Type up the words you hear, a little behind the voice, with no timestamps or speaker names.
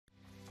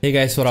Hey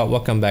guys, what up?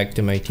 Welcome back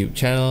to my YouTube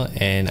channel.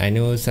 And I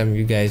know some of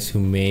you guys who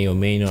may or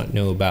may not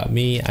know about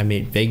me, I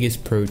made Vegas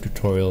Pro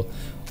tutorial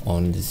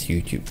on this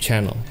YouTube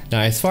channel.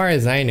 Now, as far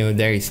as I know,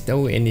 there is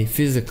no any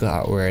physical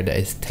hardware that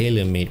is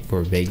tailor-made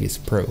for Vegas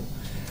Pro.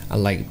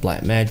 Unlike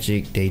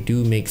Blackmagic, they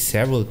do make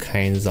several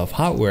kinds of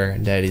hardware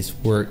that is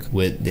work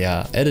with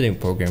their editing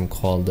program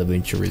called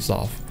DaVinci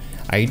Resolve.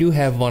 I do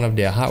have one of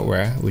their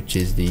hardware, which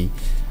is the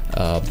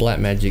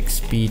Blackmagic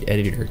Speed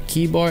Editor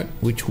keyboard,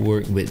 which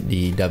work with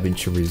the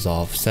DaVinci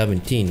Resolve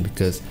 17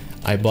 because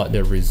I bought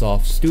the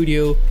Resolve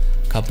Studio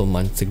a couple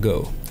months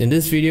ago. In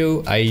this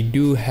video, I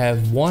do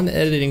have one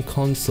editing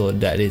console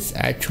that is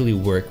actually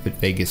work with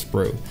Vegas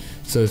Pro.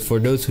 So for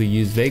those who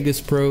use Vegas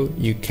Pro,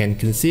 you can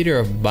consider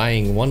of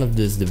buying one of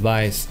this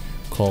device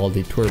called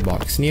the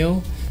TourBox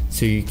Neo.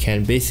 So you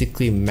can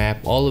basically map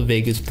all of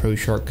Vegas Pro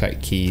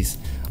shortcut keys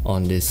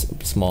on this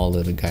small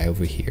little guy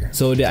over here.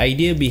 So the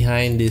idea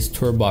behind this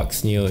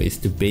TourBox Neo is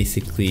to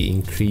basically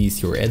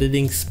increase your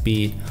editing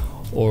speed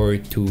or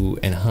to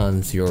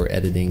enhance your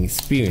editing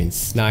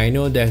experience. Now I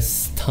know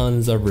there's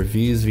tons of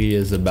reviews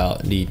videos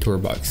about the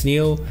TourBox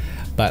Neo,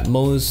 but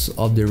most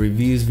of the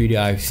reviews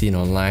video I've seen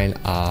online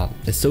are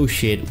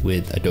associated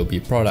with Adobe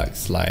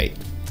products like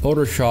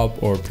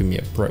Photoshop or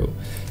Premiere Pro.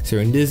 So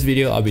in this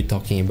video, I'll be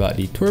talking about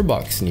the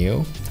TourBox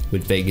Neo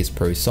with Vegas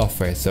Pro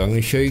software. So I'm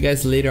going to show you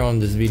guys later on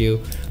this video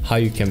how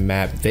you can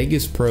map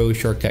Vegas Pro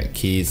shortcut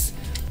keys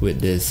with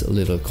this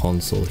little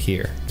console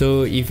here.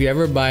 So if you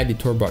ever buy the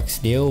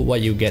TourBox Neo,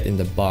 what you get in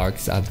the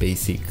box are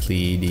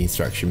basically the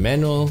instruction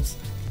manuals,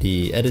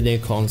 the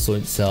editing console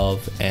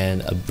itself,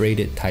 and a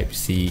braided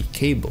Type-C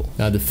cable.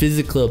 Now the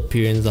physical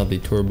appearance of the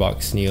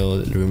TourBox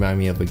Neo remind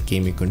me of a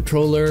gaming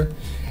controller,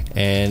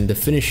 and the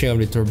finishing of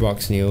the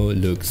TourBox Neo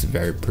looks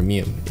very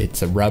premium.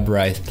 It's a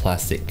rubberized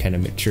plastic kind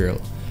of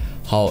material.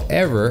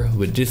 However,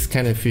 with this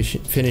kind of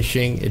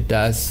finishing, it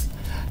does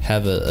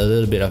have a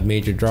little bit of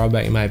major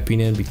drawback in my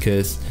opinion,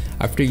 because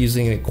after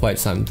using it quite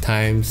some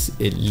times,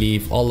 it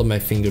leaves all of my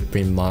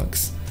fingerprint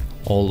marks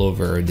all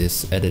over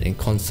this editing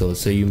console.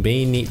 So you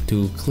may need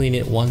to clean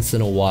it once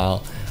in a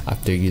while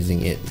after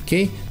using it.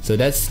 Okay, so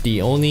that's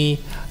the only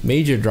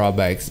major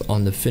drawbacks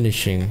on the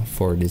finishing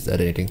for this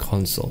editing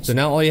console. So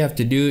now all you have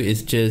to do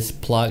is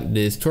just plug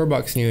this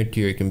TourBox Neo to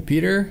your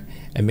computer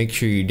and make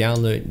sure you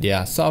download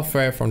their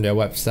software from their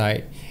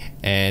website.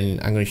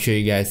 And I'm going to show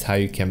you guys how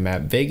you can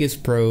map Vegas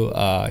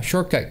Pro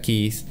shortcut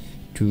keys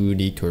to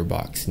the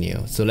TourBox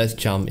Neo. So let's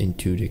jump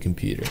into the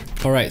computer.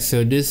 Alright,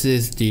 so this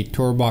is the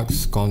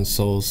TourBox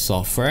console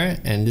software,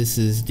 and this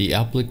is the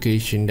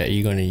application that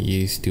you're going to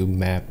use to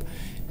map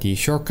the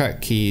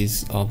shortcut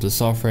keys of the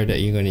software that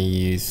you're going to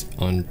use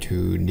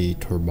onto the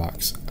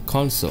TourBox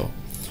console.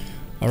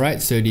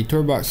 Alright, so the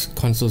TourBox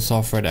console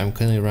software that I'm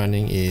currently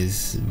running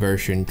is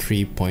version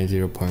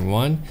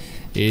 3.0.1.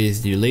 It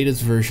is the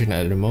latest version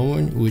at the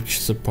moment, which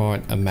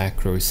support a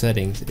macro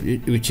settings,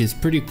 which is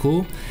pretty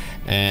cool.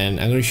 And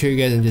I'm going to show you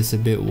guys in just a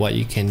bit what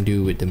you can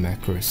do with the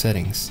macro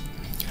settings.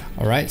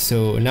 Alright,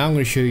 so now I'm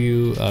going to show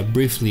you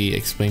briefly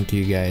explain to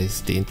you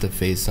guys the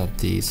interface of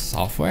the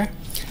software.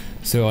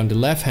 So on the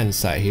left hand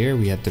side here,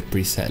 we have the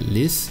preset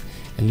list.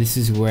 And this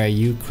is where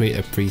you create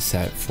a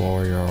preset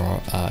for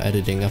your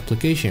editing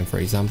application. For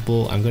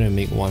example, I'm going to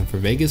make one for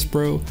Vegas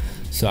Pro.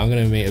 So I'm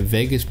going to make a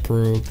Vegas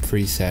Pro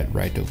preset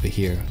right over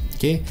here.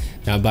 Okay,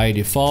 now by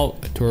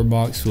default,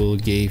 TourBox will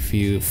give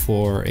you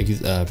 4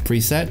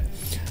 preset,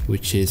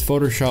 which is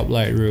Photoshop,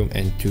 Lightroom,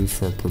 and 2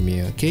 for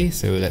Premiere. Okay,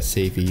 so let's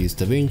say if you use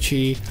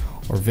DaVinci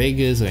or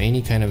Vegas or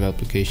any kind of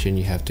application,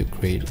 you have to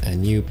create a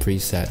new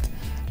preset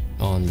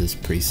on this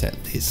preset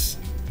list.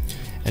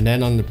 And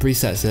then on the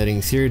preset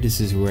settings here, this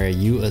is where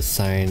you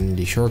assign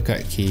the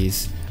shortcut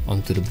keys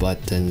onto the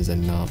buttons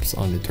and knobs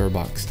on the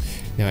TourBox.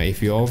 Now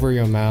if you hover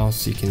your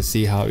mouse, you can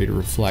see how it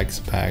reflects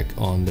back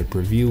on the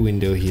preview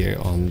window here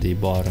on the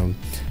bottom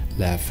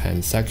left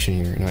hand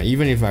section here. Now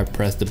even if I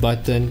press the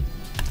button,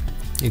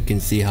 you can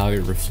see how it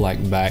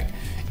reflects back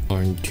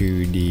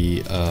onto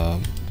the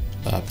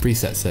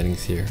preset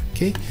settings here.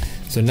 Okay,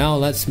 so now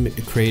let's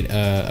create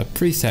a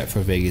preset for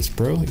Vegas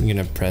Pro. I'm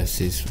gonna press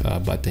this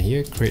button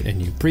here, create a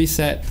new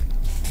preset,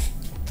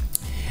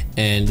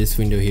 and this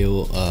window here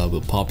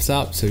will pops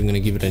up. So I'm gonna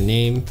give it a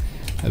name,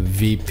 a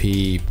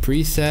VP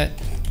preset.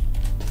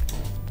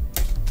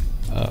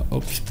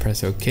 Oops,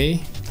 press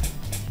OK.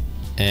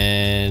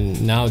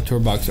 And now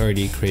TourBox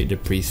already created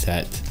the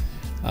preset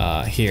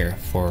here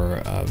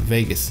for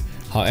Vegas.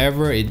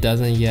 However, it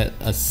doesn't yet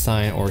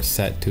assign or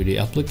set to the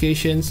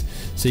applications.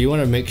 So you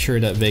want to make sure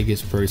that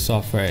Vegas Pro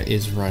software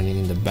is running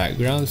in the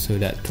background so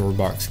that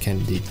TourBox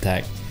can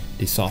detect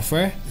the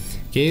software.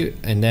 Okay,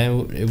 and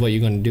then what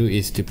you're going to do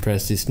is to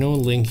press this no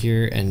link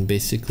here and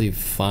basically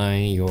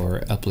find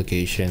your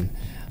application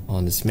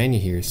on this menu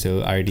here.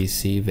 So I already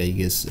see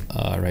Vegas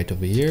right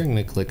over here. I'm going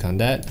to click on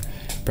that,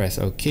 press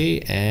OK,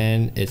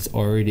 and it's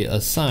already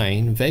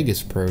assigned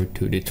Vegas Pro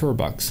to the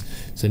TourBox.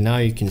 So now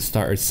you can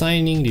start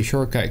assigning the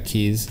shortcut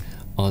keys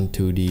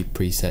onto the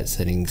preset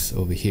settings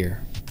over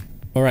here.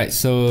 Alright,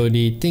 so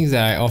the things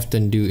that I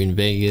often do in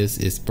Vegas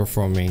is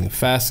performing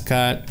fast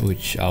cut,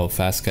 which I'll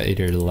fast cut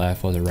either the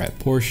left or the right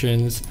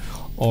portions,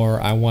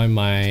 or I want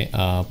my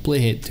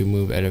playhead to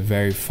move at a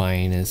very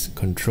finest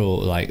control,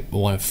 like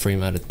 1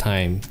 frame at a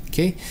time.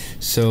 Okay,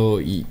 so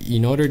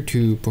in order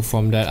to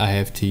perform that, I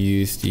have to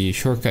use the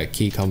shortcut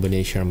key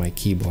combination on my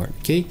keyboard.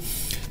 Okay,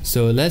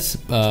 so let's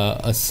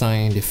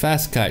assign the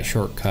fast cut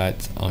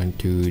shortcut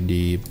onto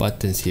the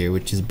buttons here,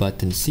 which is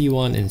button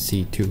C1 and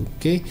C2.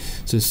 Okay,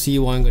 so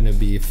C1 gonna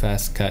be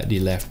fast cut the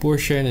left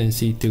portion, and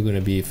C2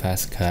 gonna be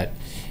fast cut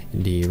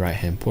the right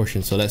hand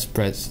portion. So let's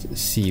press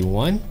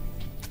C1.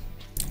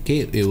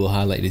 Okay, it will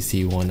highlight the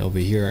C1 over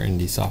here in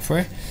the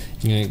software.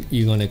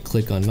 You're gonna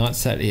click on not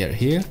set yet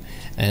here,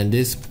 and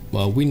this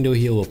window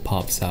here will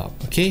pops out.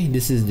 Okay,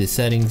 this is the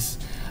settings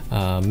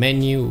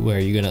menu where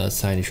you're gonna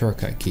assign the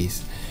shortcut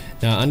keys.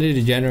 Now under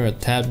the general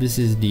tab, this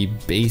is the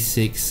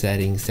basic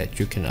settings that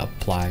you can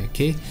apply.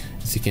 Okay,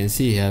 as you can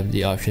see, you have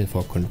the option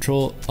for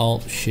control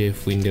alt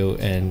shift window,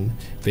 and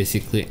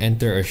basically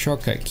enter a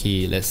shortcut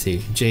key, let's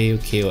say J,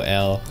 K, or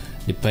L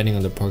depending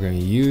on the program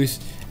you use,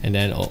 and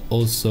then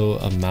also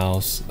a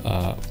mouse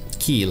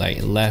key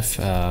like left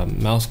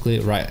mouse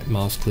click, right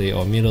mouse click,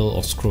 or middle,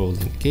 or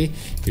scrolling. Okay,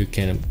 you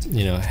can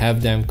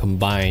have them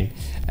combined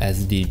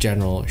as the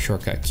general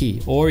shortcut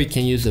key, or you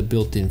can use the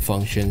built-in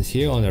functions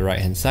here on the right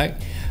hand side,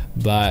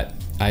 but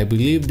I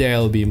believe there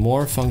will be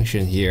more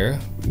function here,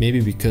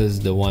 maybe because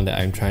the one that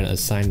I'm trying to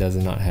assign does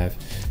not have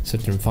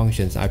certain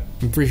functions. I'm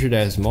pretty sure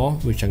there's more,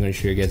 which I'm going to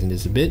show you guys in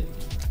just a bit.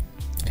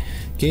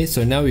 Okay,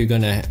 so now we're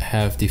gonna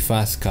have the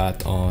fast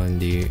cut on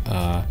the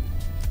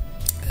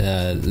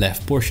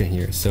left portion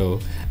here,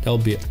 so that'll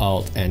be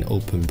alt and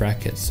open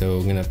bracket. So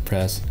we're gonna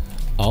press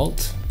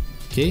alt,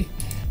 okay,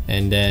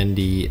 and then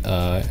the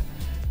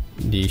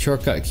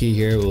shortcut key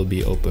here will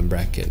be open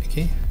bracket.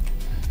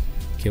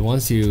 Okay,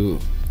 once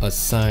you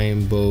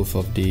assign both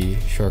of the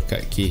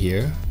shortcut key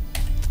here,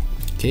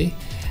 okay,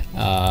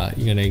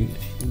 you're gonna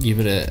give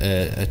it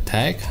a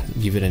tag,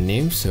 give it a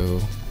name. So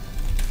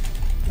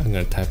I'm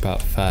gonna type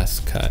out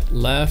fast cut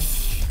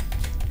left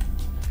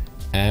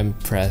and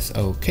press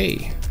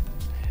OK.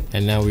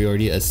 And now we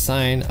already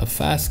assigned a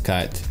fast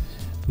cut,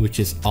 which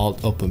is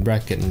alt open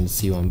bracket and the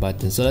C1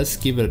 button. So let's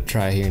give it a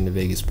try here in the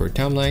Vegas Pro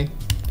timeline,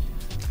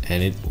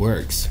 and it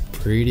works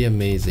pretty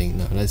amazing.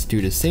 Now let's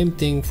do the same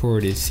thing for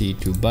the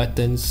C2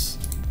 buttons.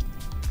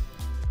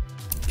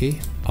 Okay,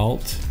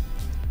 alt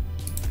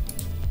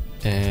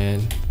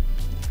and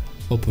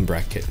open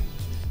bracket.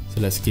 So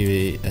let's give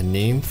it a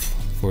name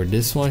for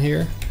this one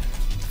here,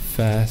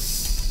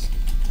 fast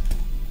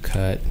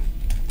cut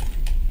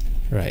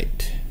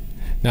right.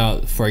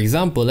 Now for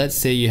example, let's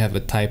say you have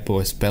a typo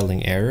or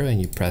spelling error and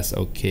you press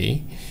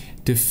OK.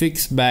 To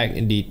fix back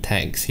the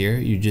tags here,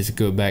 you just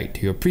go back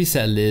to your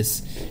preset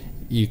list,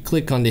 you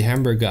click on the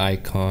hamburger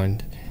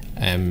icon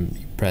and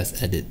you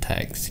press edit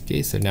tags.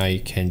 Okay, so now you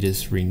can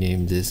just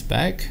rename this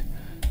back,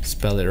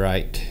 spell it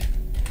right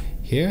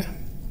here,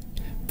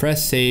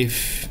 press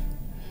save,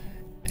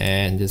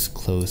 and just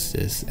close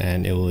this,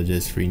 and it will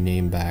just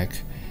rename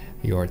back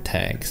your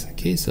tags.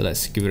 Okay, so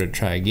let's give it a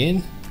try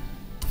again.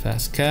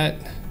 Fast cut,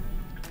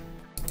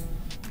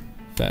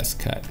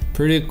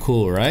 pretty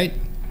cool, right?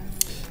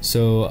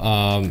 So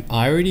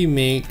I already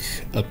make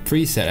a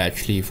preset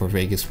actually for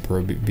Vegas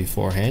Pro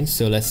beforehand,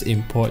 so let's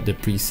import the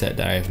preset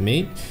that I've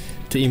made.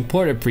 To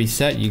import a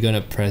preset, you're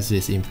gonna press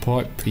this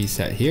import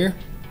preset here,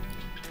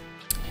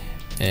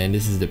 and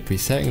this is the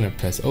preset. I'm gonna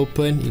press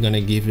open, you're gonna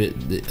give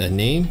it a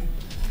name.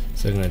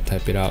 So I'm gonna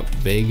type it out,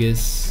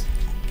 Vegas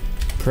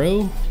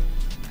Pro,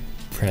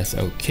 press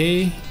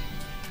OK,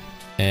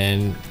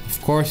 and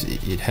of course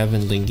it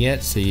haven't linked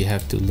yet, so you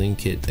have to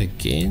link it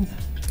again,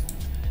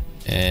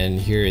 and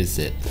here is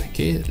it.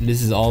 Okay,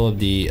 this is all of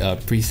the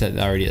presets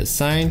already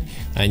assigned,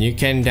 and you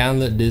can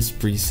download this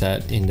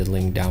preset in the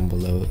link down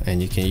below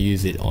and you can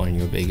use it on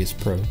your Vegas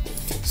Pro.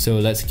 So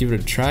let's give it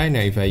a try.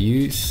 Now if I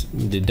use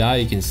the dial,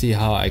 you can see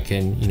how I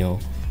can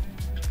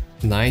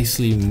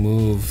nicely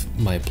move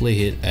my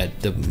playhead at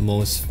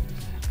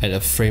a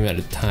frame at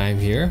a time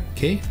here.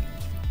 Okay,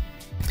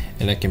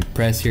 and I can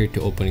press here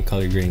to open the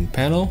color grading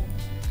panel.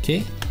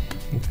 Okay,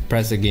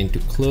 press again to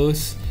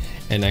close,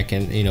 and I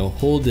can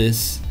hold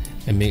this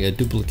and make a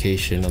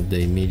duplication of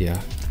the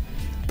media.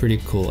 Pretty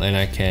cool. And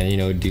I can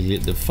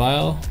delete the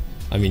file,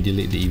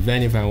 delete the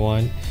event if I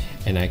want,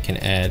 and I can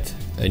add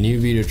a new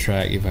video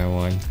track if I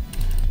want.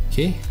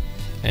 Okay,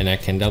 and I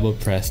can double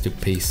press to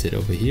paste it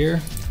over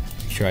here.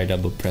 Make sure I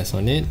double press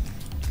on it.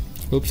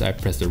 Oops, I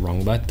pressed the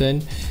wrong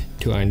button.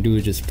 To undo,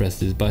 just press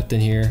this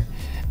button here,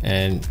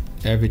 and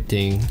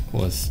everything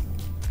was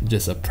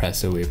just a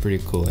press away.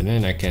 Pretty cool. And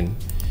then I can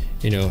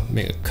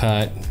make a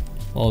cut,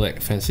 all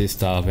that fancy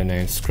stuff, and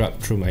then scrub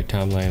through my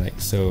timeline like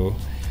so.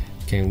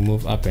 Can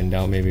move up and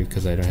down, maybe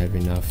because I don't have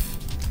enough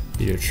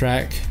video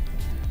track,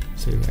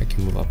 so I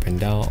can move up and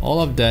down.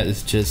 All of that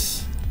is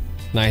just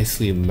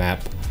nicely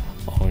mapped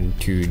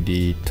onto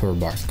the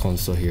TourBox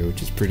console here,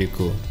 which is pretty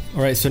cool.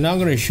 Alright, so now I'm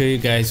going to show you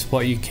guys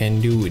what you can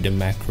do with the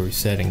macro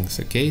settings.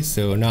 Okay,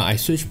 so now I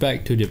switched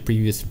back to the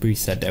previous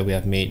preset that we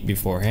have made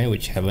beforehand,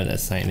 which haven't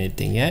assigned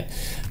anything yet.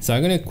 So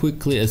I'm going to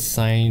quickly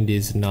assign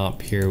this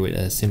knob here with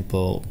a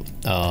simple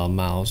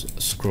mouse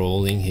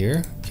scrolling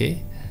here.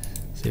 Okay,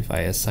 so if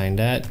I assign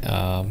that,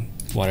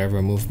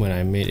 whatever movement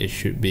I made, it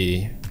should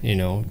be, you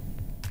know,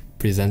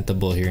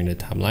 presentable here in the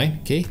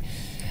timeline. Okay,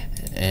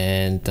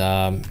 and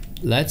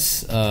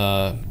let's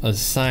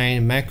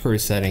assign macro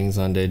settings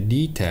on the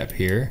D tab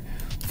here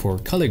for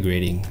color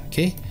grading.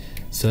 Okay,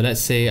 so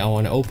let's say I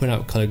want to open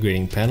up color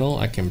grading panel.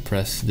 I can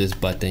press this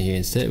button here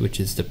instead, which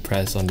is the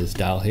press on this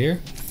dial here.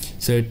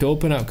 So to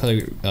open up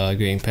color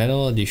grading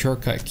panel, the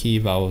shortcut key,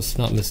 if I was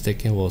not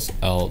mistaken, was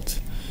Alt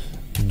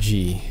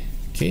G.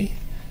 Okay,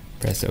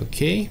 press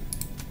OK.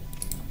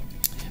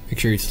 Make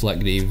sure you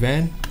select the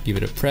event, give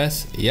it a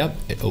press. Yep,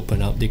 it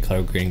opened up the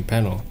color grading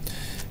panel.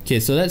 Okay,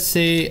 so let's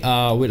say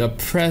with a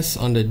press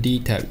on the D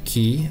tab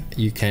key,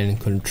 you can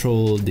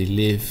control the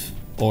lift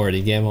or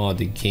the gamma or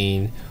the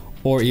gain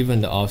or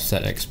even the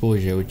offset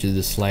exposure, which is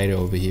the slider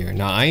over here.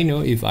 Now I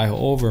know if I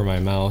hover my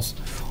mouse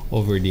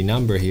over the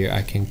number here,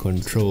 I can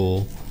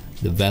control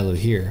the value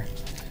here.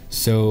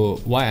 So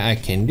what I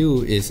can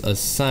do is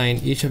assign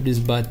each of these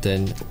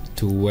buttons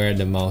to where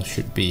the mouse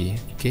should be.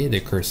 Okay, the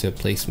cursor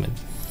placement.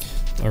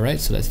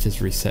 Alright, so let's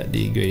just reset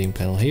the grading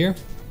panel here.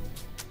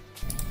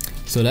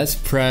 So let's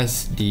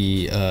press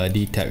the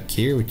D tab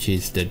key, which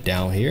is the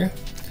down here,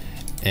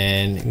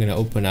 and I'm gonna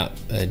open up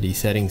the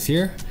settings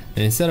here.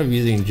 And instead of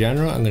using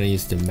general, I'm gonna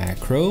use the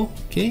macro.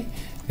 Okay,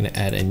 I'm gonna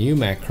add a new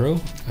macro.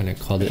 I'm gonna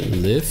call it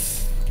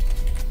lift.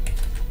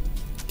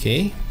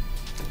 Okay,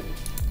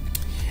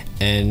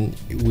 and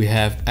we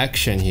have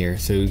action here,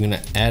 so we're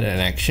gonna add an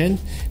action.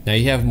 Now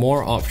you have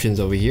more options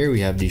over here. We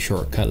have the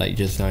shortcut like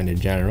just now in the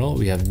general.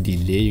 We have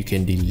delay, you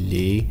can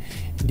delay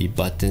the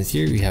buttons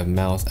here. We have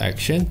mouse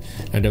action.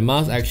 Now the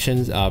mouse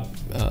actions are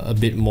a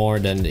bit more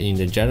than in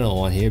the general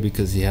one here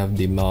because you have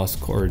the mouse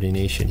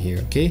coordination here.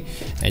 Okay,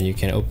 and you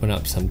can open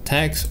up some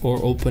text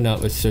or open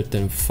up a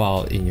certain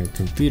file in your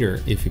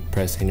computer if you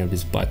press any of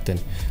this button,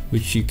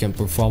 which you can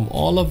perform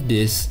all of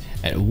this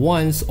at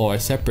once or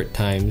at separate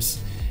times,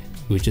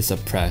 which is a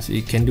press.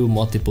 It can do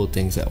multiple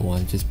things at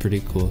once, which is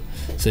pretty cool.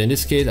 So in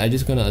this case, I'm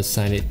just gonna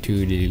assign it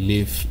to the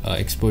lift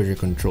exposure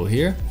control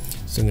here.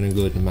 So I'm gonna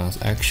go to mouse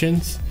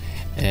actions,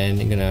 and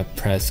I'm gonna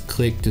press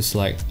click to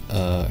select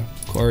a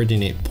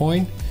coordinate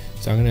point.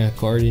 So I'm gonna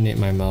coordinate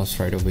my mouse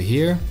right over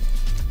here.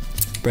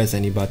 Press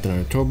any button on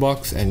the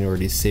TourBox and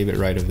already save it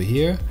right over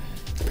here.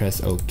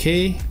 Press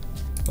OK,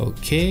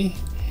 OK,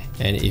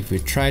 and if you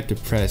try to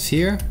press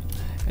here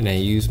and I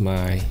use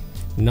my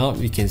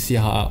knob, you can see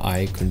how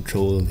I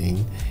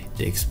controlling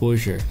the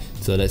exposure.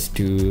 So let's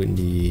do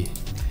the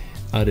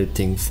other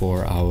thing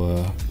for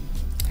our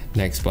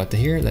next button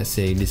here. Let's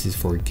say this is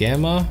for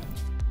gamma.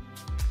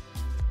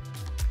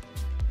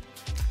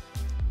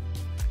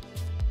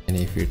 And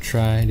if you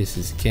try, this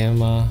is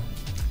gamma,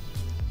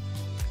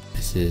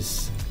 this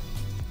is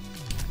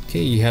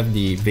okay. You have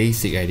the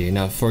basic idea.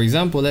 Now for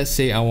example, let's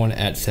say I want to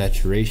add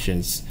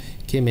saturations.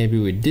 Okay, maybe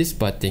with this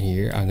button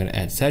here, I'm going to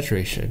add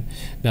saturation.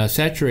 Now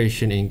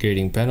saturation in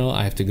grading panel,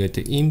 I have to go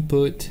to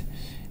input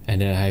and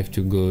then I have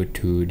to go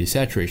to the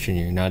saturation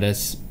here. Now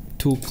that's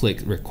 2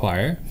 clicks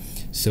required.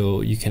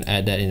 So you can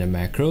add that in the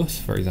macros.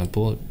 For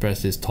example,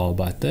 press this tall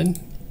button,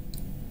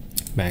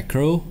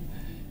 macro,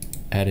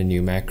 add a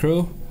new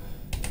macro,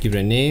 give it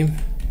a name,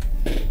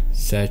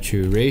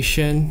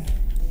 saturation.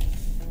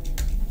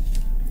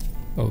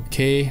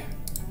 Okay,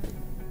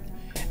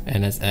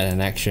 and let's add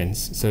an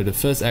actions. So the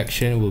first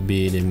action will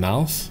be the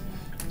mouse.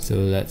 So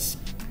let's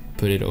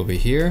put it over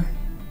here.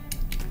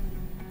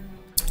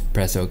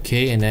 Press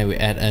OK, and then we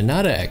add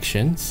another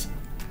actions.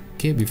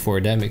 Okay, before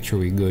that, make sure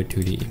we go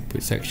to the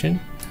input section.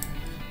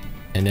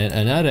 And then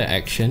another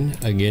action,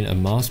 again a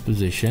mouse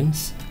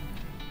positions,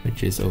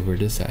 which is over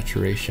the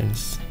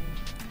saturations.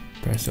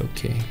 Press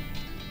OK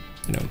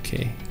and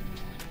OK.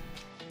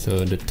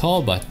 So the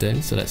tall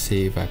button, so let's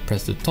say if I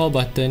press the tall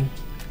button,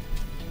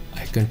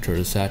 I control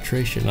the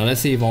saturation. Now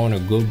let's say if I want to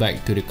go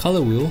back to the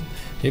color wheel,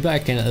 maybe I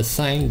can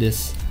assign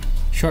this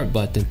short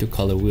button to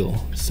color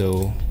wheel.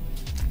 So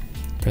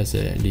press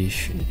the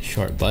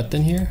short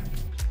button here.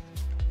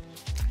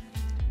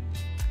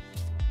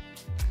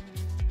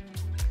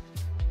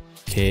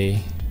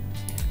 Okay,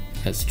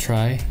 let's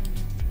try.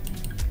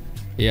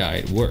 Yeah,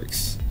 it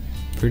works.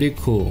 Pretty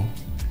cool.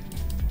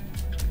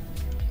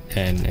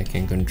 And I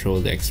can control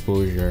the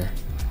exposure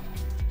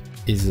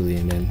easily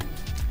and then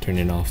turn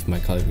it off my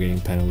color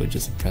grading panel with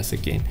just a press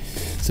again.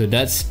 So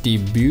that's the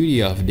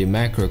beauty of the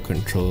macro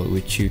control,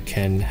 which you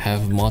can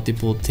have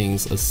multiple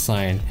things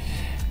assigned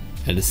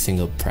at a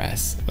single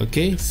press.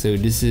 Okay, so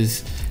this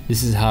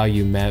is how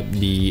you map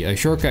the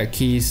shortcut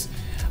keys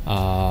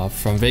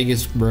from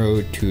Vegas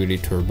Pro to the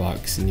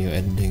TourBox Neo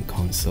editing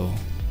console.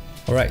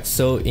 Alright,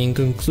 so in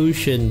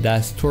conclusion,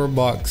 does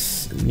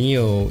TourBox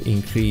Neo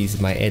increase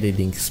my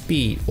editing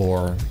speed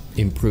or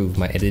improve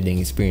my editing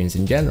experience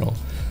in general?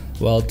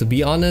 Well, to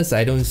be honest,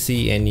 I don't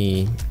see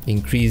any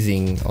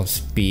increasing of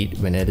speed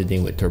when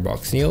editing with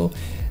TourBox Neo.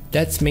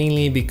 That's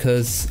mainly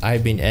because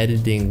I've been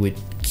editing with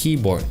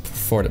keyboard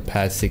for the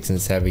past 6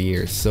 and 7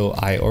 years, so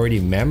I already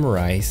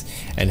memorized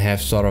and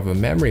have sort of a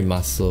memory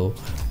muscle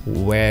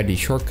where the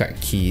shortcut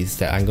keys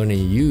that I'm going to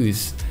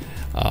use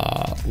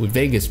with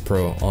Vegas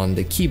Pro on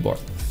the keyboard.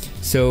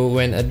 So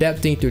when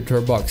adapting to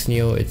TourBox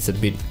Neo, it's a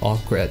bit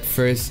awkward at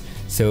first,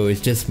 so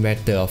it's just a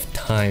matter of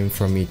time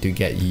for me to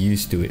get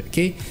used to it.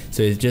 Okay,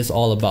 so it's just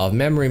all about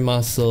memory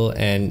muscle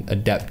and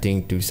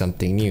adapting to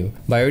something new.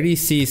 But I already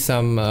see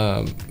some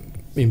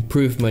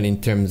improvement in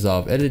terms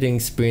of editing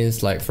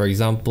experience. Like for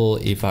example,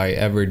 if I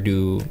ever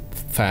do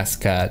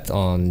fast cut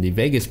on the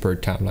Vegas Pro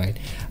timeline,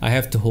 I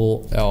have to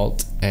hold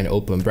Alt and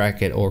open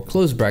bracket or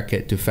close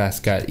bracket to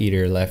fast cut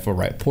either left or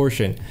right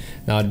portion.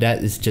 Now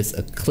that is just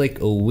a click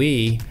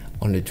away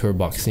on the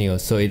TourBox Neo,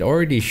 so it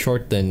already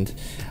shortened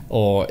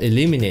or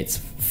eliminates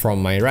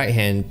from my right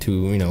hand to,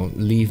 you know,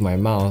 leave my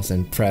mouse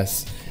and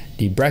press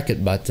the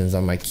bracket buttons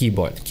on my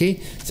keyboard.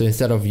 Okay, so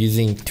instead of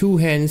using 2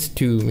 hands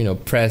to, you know,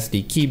 press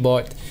the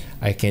keyboard,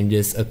 I can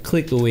just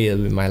click away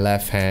with my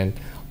left hand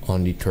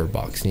on the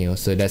TourBox Neo.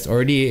 So that's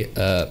already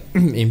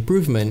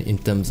improvement in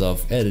terms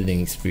of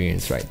editing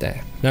experience right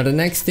there. Now the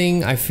next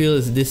thing I feel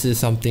is this is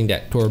something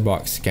that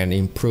TourBox can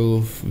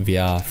improve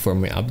via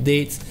firmware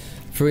updates.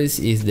 First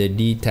is the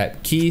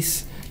D-tab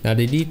keys. Now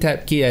the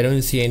D-tab key, I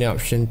don't see any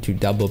option to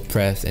double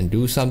press and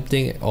do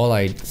something. All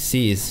I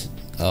see is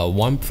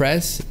one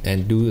press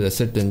and do a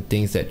certain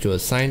things that you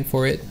assign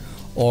for it,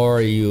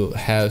 or you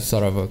have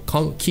sort of a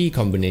key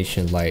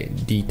combination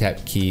like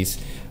D-tab keys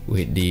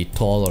with the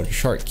tall or the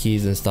short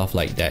keys and stuff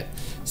like that.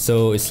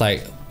 So it's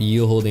like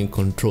you holding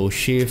Control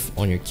Shift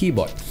on your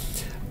keyboard.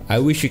 I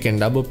wish you can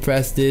double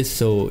press this,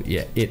 so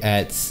yeah, it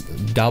adds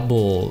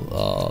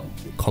double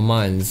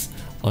commands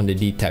on the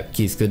D-tab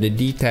keys, because the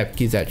D-tab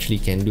keys actually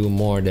can do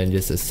more than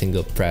just a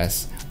single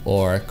press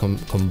or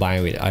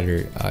combine with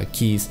other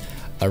keys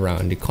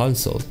around the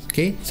console.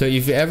 Okay, so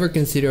if you ever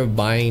consider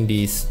buying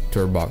this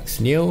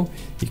TourBox Neo,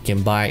 you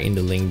can buy in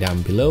the link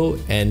down below,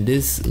 and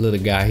this little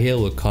guy here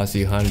will cost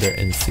you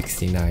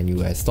 $169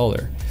 US.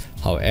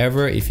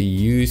 However, if you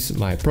use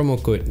my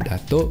promo code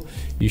Dato,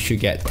 you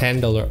should get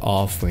 $10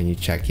 off when you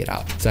check it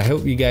out. So I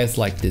hope you guys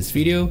like this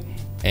video,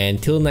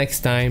 and till next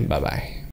time, bye bye.